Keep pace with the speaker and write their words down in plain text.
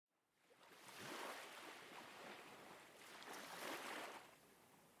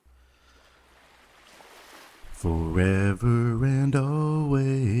Forever and always,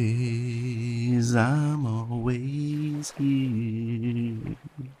 I'm always here.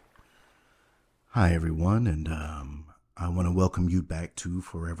 Hi, everyone, and I want to welcome you back to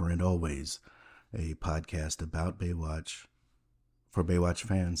Forever and Always, a podcast about Baywatch, for Baywatch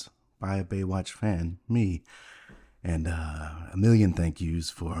fans, by a Baywatch fan, me. And a million thank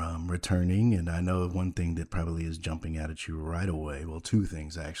yous for returning. And I know one thing that probably is jumping out at you right away. Well, two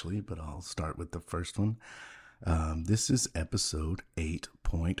things, actually, but I'll start with the first one. This is episode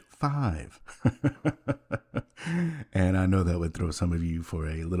 8.5. And I know that would throw some of you for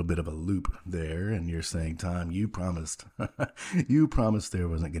a little bit of a loop there. And you're saying, Tom, you promised there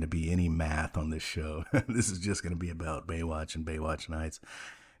wasn't going to be any math on this show. This is just going to be about Baywatch and Baywatch Nights.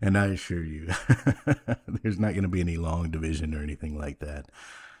 And I assure you, there's not going to be any long division or anything like that.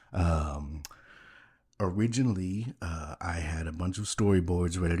 Originally, I had a bunch of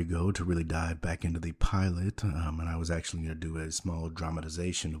storyboards ready to go to really dive back into the pilot. And I was actually going to do a small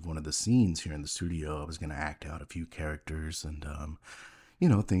dramatization of one of the scenes here in the studio. I was going to act out a few characters and,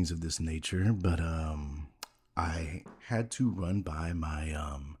 things of this nature. But I had to run by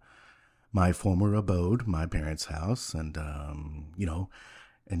my former abode, my parents' house, and,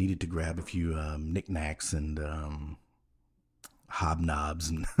 I needed to grab a few knickknacks and hobnobs,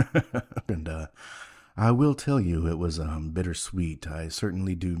 and and I will tell you it was bittersweet. I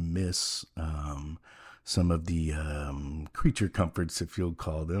certainly do miss some of the creature comforts, if you'll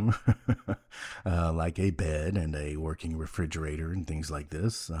call them, like a bed and a working refrigerator and things like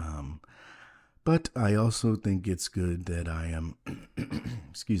this. But I also think it's good that I am,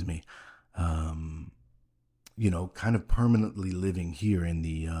 excuse me, kind of permanently living here in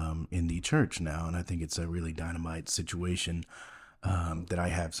the church now. And I think it's a really dynamite situation, that I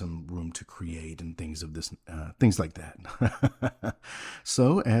have some room to create and things like that.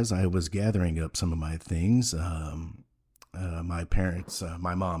 So as I was gathering up some of my things, my parents,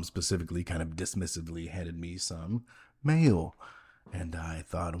 my mom specifically, kind of dismissively handed me some mail. And I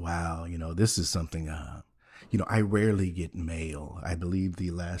thought, wow, this is something, I rarely get mail. I believe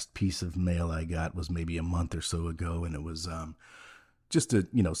the last piece of mail I got was maybe a month or so ago, and it was just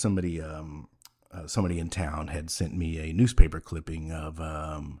somebody in town had sent me a newspaper clipping of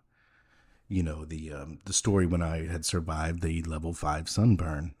the story when I had survived the level 5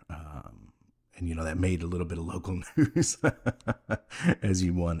 sunburn, and that made a little bit of local news, as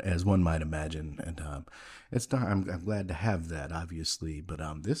one might imagine, and I'm glad to have that, obviously, but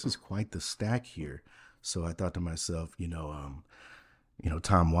this is quite the stack here. So I thought to myself,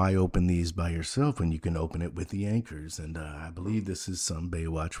 Tom, why open these by yourself when you can open it with the anchors? And I believe this is some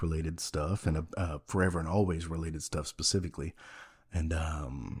Baywatch related stuff and Forever and Always related stuff specifically. And I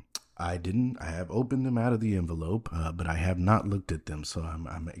have opened them out of the envelope, but I have not looked at them. So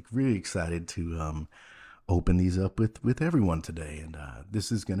I'm really excited to open these up with everyone today. And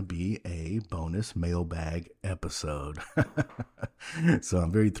this is going to be a bonus mailbag episode. So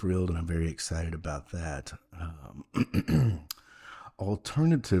I'm very thrilled and I'm very excited about that.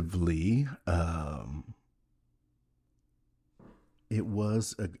 Alternatively, it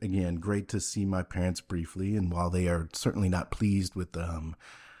was, again, great to see my parents briefly. And while they are certainly not pleased with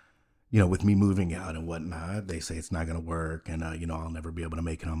with me moving out and whatnot, they say it's not going to work and, I'll never be able to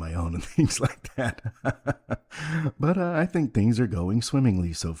make it on my own and things like that. But I think things are going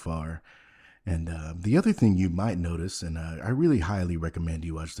swimmingly so far. And the other thing you might notice, and I really highly recommend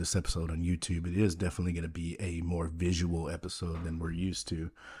you watch this episode on YouTube. It is definitely going to be a more visual episode than we're used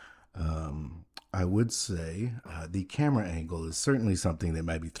to. I would say the camera angle is certainly something that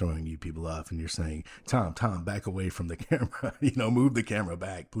might be throwing you people off. And you're saying, Tom, back away from the camera. Move the camera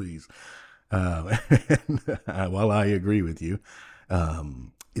back, please. And, while I agree with you,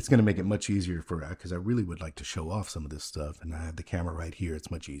 it's going to make it much easier because I really would like to show off some of this stuff. And I have the camera right here.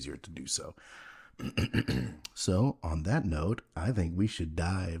 It's much easier to do so. So on that note, I think we should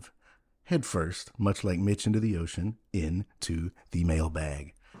dive headfirst, much like Mitch into the ocean, into the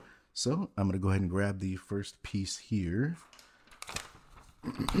mailbag. So I'm going to go ahead and grab the first piece here.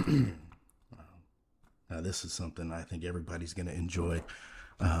 Now this is something I think everybody's going to enjoy.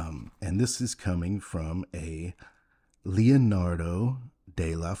 And this is coming from a Leonardo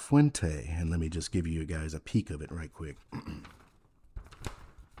de la Fuente. And let me just give you guys a peek of it right quick.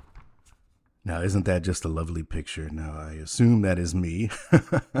 Now, isn't that just a lovely picture? Now, I assume that is me,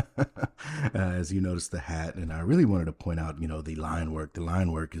 as you notice the hat. And I really wanted to point out, the line work. The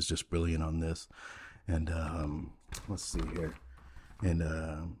line work is just brilliant on this. And let's see here.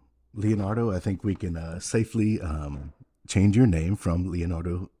 And Leonardo, I think we can safely change your name from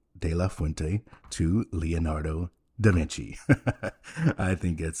Leonardo de la Fuente to Leonardo da Vinci. I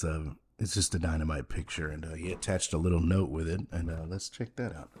think it's it's just a dynamite picture, and he attached a little note with it, and let's check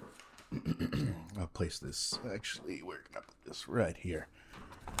that out. I'll place this, actually, where can I put this? Right here.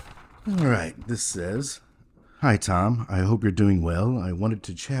 All right, this says, "Hi, Tom. I hope you're doing well. I wanted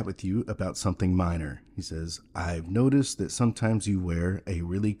to chat with you about something minor." He says, "I've noticed that sometimes you wear a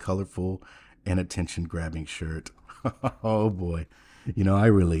really colorful and attention-grabbing shirt." Oh, boy. I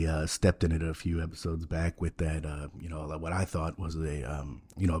really stepped in it a few episodes back with that, what I thought was a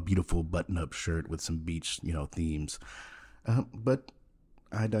beautiful button-up shirt with some beach, themes. But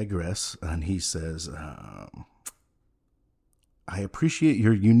I digress. And he says, "I appreciate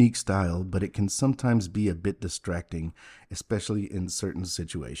your unique style, but it can sometimes be a bit distracting, especially in certain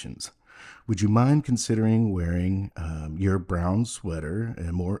situations. Would you mind considering wearing your brown sweater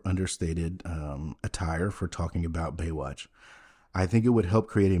and more understated attire for talking about Baywatch? I think it would help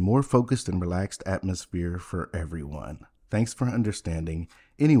create a more focused and relaxed atmosphere for everyone. Thanks for understanding.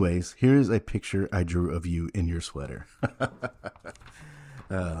 Anyways, here's a picture I drew of you in your sweater."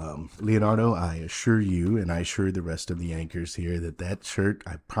 Leonardo, I assure you, and I assure the rest of the anchors here, that shirt,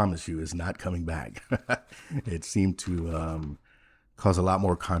 I promise you, is not coming back. It seemed to cause a lot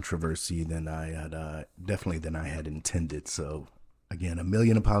more controversy than I had intended. So, again, a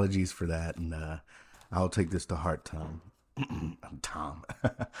million apologies for that, and I'll take this to heart, Tom. Tom.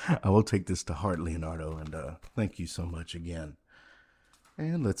 I will take this to heart, Leonardo, and thank you so much again.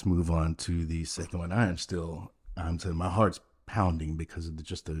 And let's move on to the second one. My heart's pounding because of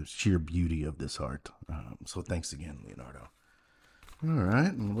just the sheer beauty of this art. So thanks again, Leonardo. All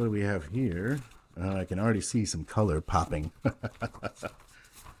right, and what do we have here? I can already see some color popping. Well,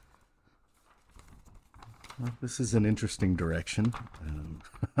 this is an interesting direction.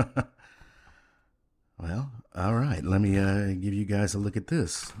 Well, all right, let me give you guys a look at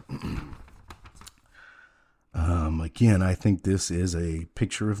this. Again, I think this is a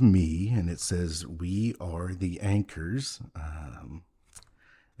picture of me, and it says, "We are the anchors."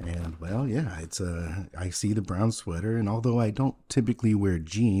 And, well, yeah, I see the brown sweater, and although I don't typically wear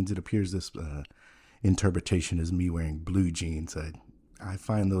jeans, it appears this interpretation is me wearing blue jeans. I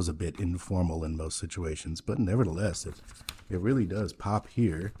find those a bit informal in most situations, but nevertheless, it really does pop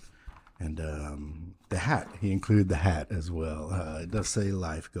here. And the hat, he included the hat as well. It does say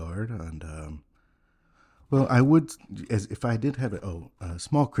lifeguard. And, well, I would, if I did have a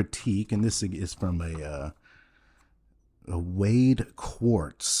small critique, and this is from a Wade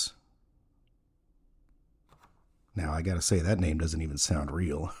Quartz. Now, I got to say, that name doesn't even sound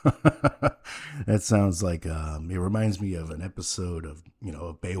real. That sounds like, it reminds me of an episode of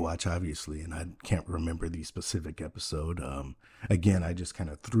Baywatch, obviously, and I can't remember the specific episode. Again, I just kind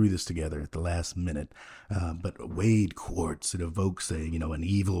of threw this together at the last minute. But Wade Quartz, it evokes an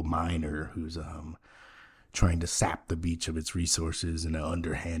evil miner who's trying to sap the beach of its resources in an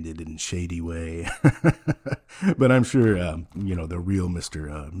underhanded and shady way. But I'm sure, the real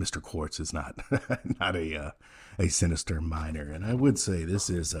Mr. Quartz is not a sinister miner. And I would say this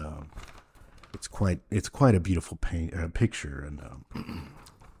is it's quite a beautiful picture, and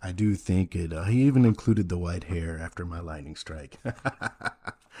I do think it. He even included the white hair after my lightning strike.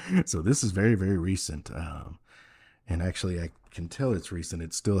 So this is very, very recent. And actually, I can tell it's recent.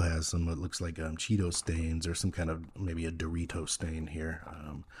 It still has some, it looks like Cheeto stains or some kind of maybe a Dorito stain here.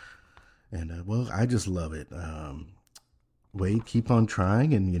 Well, I just love it. Wade, keep on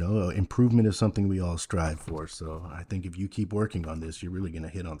trying, and improvement is something we all strive for. So I think if you keep working on this, you're really going to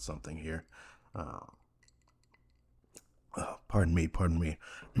hit on something here. Pardon me.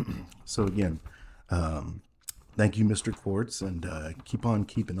 So again, thank you, Mr. Quartz, and keep on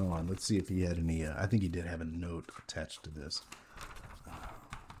keeping on. Let's see if he had any. I think he did have a note attached to this.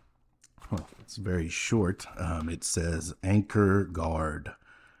 It's very short. It says anchor guard.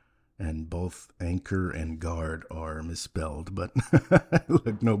 And both anchor and guard are misspelled, but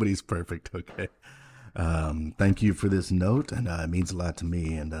look, nobody's perfect, okay? Thank you for this note, and it means a lot to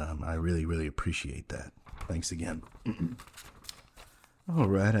me, and I really, really appreciate that. Thanks again. All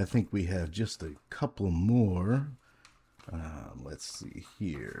right, I think we have just a couple more. Let's see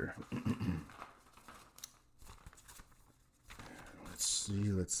here. Let's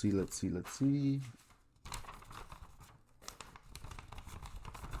see.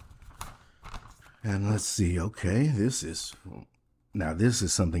 And let's see, okay, this is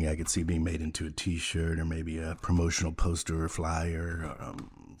something I could see being made into a t-shirt or maybe a promotional poster or flyer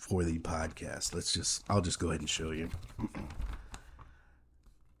for the podcast. I'll just go ahead and show you.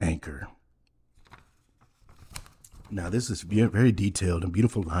 Anchor. Now, this is very detailed and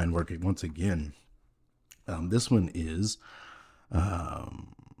beautiful line work once again. This one is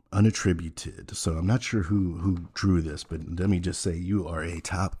unattributed. So I'm not sure who drew this, but let me just say you are a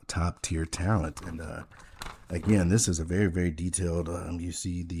top tier talent. And again, this is a very, very detailed. You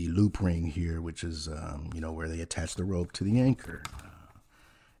see the loop ring here, which is where they attach the rope to the anchor.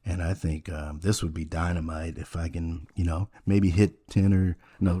 And I think this would be dynamite if I can, maybe hit 10 or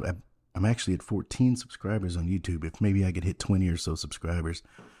no. I'm actually at 14 subscribers on YouTube. If maybe I could hit 20 or so subscribers,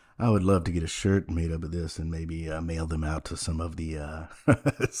 I would love to get a shirt made up of this and maybe mail them out to some of the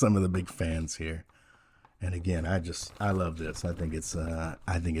some of the big fans here. And again, I love this. I think it's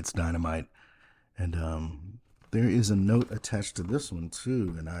dynamite. And there is a note attached to this one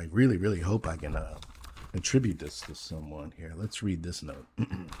too, and I really, really hope I can attribute this to someone here. Let's read this note.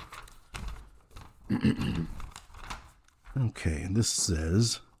 Okay, and this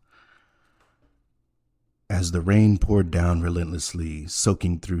says, as the rain poured down relentlessly,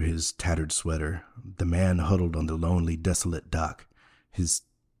 soaking through his tattered sweater, the man huddled on the lonely, desolate dock, his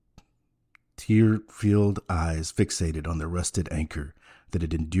tear-filled eyes fixated on the rusted anchor that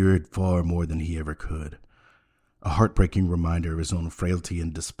had endured far more than he ever could. A heartbreaking reminder of his own frailty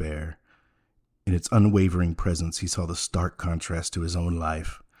and despair. In its unwavering presence, he saw the stark contrast to his own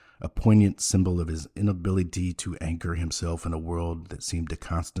life, a poignant symbol of his inability to anchor himself in a world that seemed to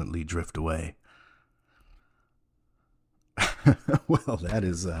constantly drift away. Well, that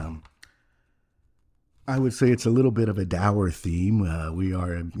is, I would say it's a little bit of a dour theme. We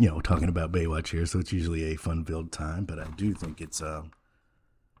are, talking about Baywatch here, so it's usually a fun-filled time, but I do think it's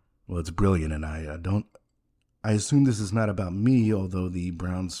brilliant, and I assume this is not about me, although the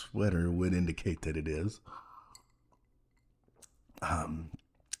brown sweater would indicate that it is.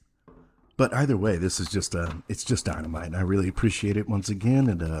 But either way, this is it's just dynamite, and I really appreciate it once again,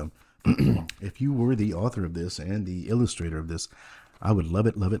 and if you were the author of this and the illustrator of this, I would love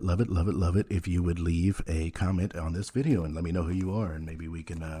it if you would leave a comment on this video and let me know who you are, and maybe we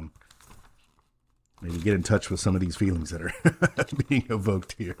can maybe get in touch with some of these feelings that are being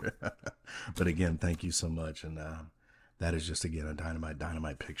evoked here. But again, thank you so much, and that is just, again, a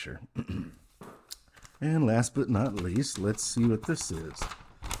dynamite picture. And last but not least, let's see what this is.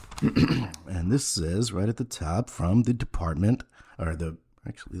 And this says right at the top, from the department,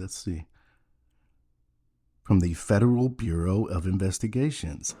 let's see. From the Federal Bureau of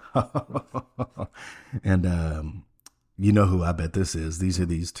Investigations. And you know who I bet this is. These are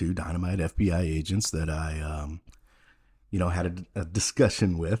these two dynamite FBI agents that I, had a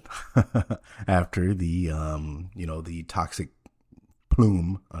discussion with after the, the toxic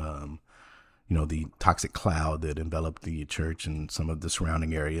plume, the toxic cloud that enveloped the church and some of the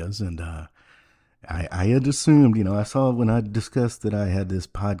surrounding areas. And I had assumed, I saw when I discussed that I had this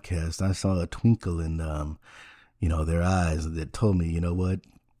podcast, I saw a twinkle in, their eyes that told me, you know what?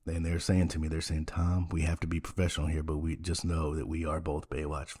 And they're saying, Tom, we have to be professional here, but we just know that we are both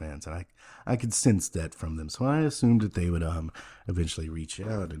Baywatch fans. And I could sense that from them. So I assumed that they would eventually reach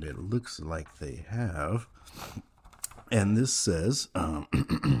out, and it looks like they have. And this says,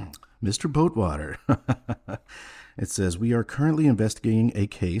 Mr. Boatwater. It says, we are currently investigating a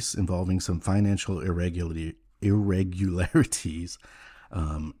case involving some financial irregularities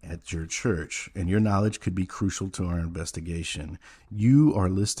at your church, and your knowledge could be crucial to our investigation. You are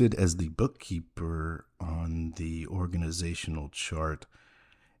listed as the bookkeeper on the organizational chart,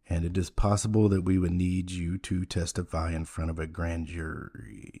 and it is possible that we would need you to testify in front of a grand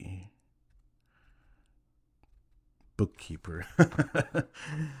jury. Bookkeeper.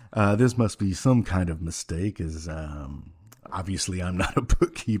 This must be some kind of mistake, as obviously I'm not a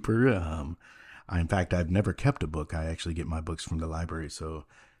bookkeeper. In fact, I've never kept a book. I actually get my books from the library. So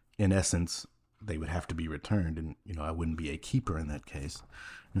in essence, they would have to be returned, and I wouldn't be a keeper in that case.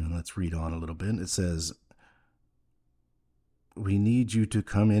 And let's read on a little bit. It says, we need you to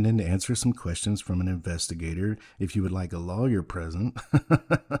come in and answer some questions from an investigator. If you would like a lawyer present,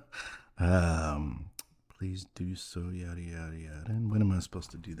 please do so, yada, yada, yada. And when am I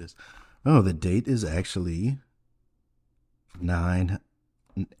supposed to do this? Oh, the date is actually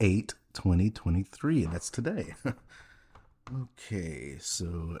 9/8/2023, and that's today. Okay,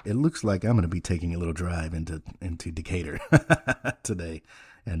 so it looks like I'm going to be taking a little drive into Decatur today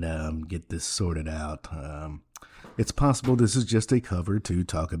and get this sorted out. It's possible this is just a cover to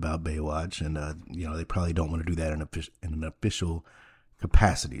talk about Baywatch, and they probably don't want to do that in an official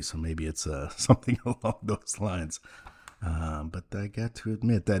capacity, so maybe it's something along those lines. But I got to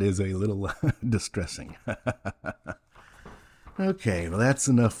admit that is a little distressing. Okay, well, that's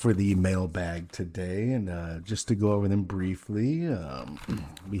enough for the mailbag today. And just to go over them briefly,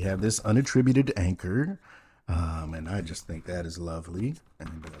 we have this unattributed anchor, and I just think that is lovely.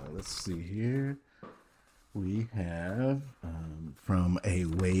 And let's see here. We have from a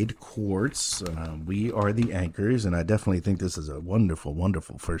Wade Quartz. We are the anchors, and I definitely think this is a wonderful,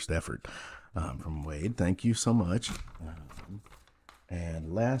 wonderful first effort from Wade. Thank you so much.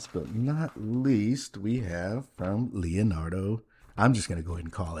 And last but not least, we have from Leonardo. I'm just going to go ahead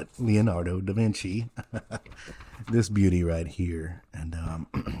and call it Leonardo da Vinci. This beauty right here. And,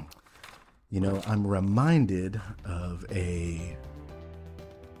 I'm reminded of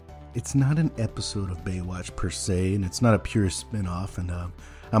it's not an episode of Baywatch per se, and it's not a pure spinoff. And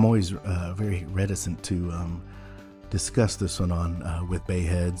I'm always very reticent to discuss this one on with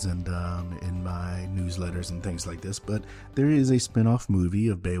Bayheads and in my newsletters and things like this. But there is a spinoff movie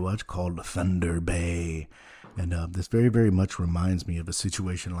of Baywatch called Thunder Bay, and this very, very much reminds me of a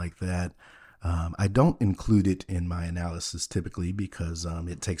situation like that. I don't include it in my analysis typically because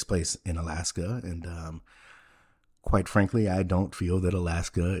it takes place in Alaska, and quite frankly, I don't feel that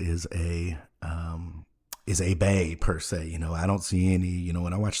Alaska is a bay per se. I don't see any,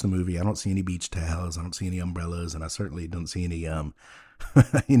 when I watch the movie, I don't see any beach towels, I don't see any umbrellas, and I certainly don't see any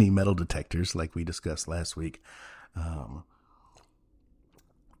any metal detectors like we discussed last week.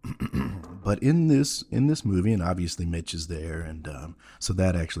 But in this movie, and obviously Mitch is there, and so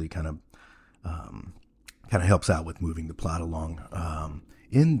that actually kind of helps out with moving the plot along.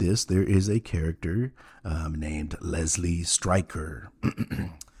 In this, there is a character named Leslie Stryker,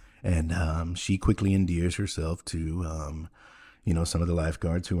 and she quickly endears herself to, some of the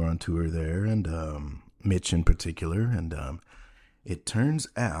lifeguards who are on tour there, and Mitch in particular. And it turns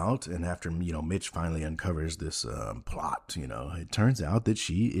out, and after Mitch finally uncovers this plot, it turns out that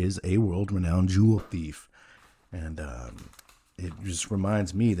she is a world-renowned jewel thief, and it just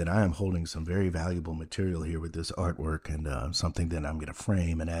reminds me that I am holding some very valuable material here with this artwork, and something that I'm going to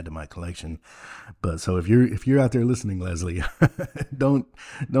frame and add to my collection. But so if you're out there listening, Leslie, don't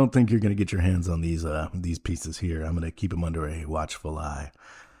think you're going to get your hands on these pieces here. I'm going to keep them under a watchful eye.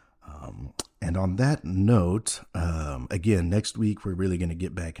 And on that note, again, next week we're really going to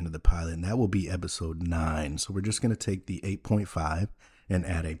get back into the pilot, and that will be episode 9. So we're just going to take the 8.5 and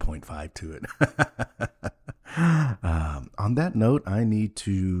add a 0.5 to it. On that note, I need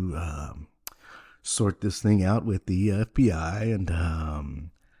to sort this thing out with the FBI, and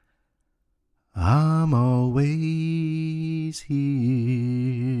I'm always here.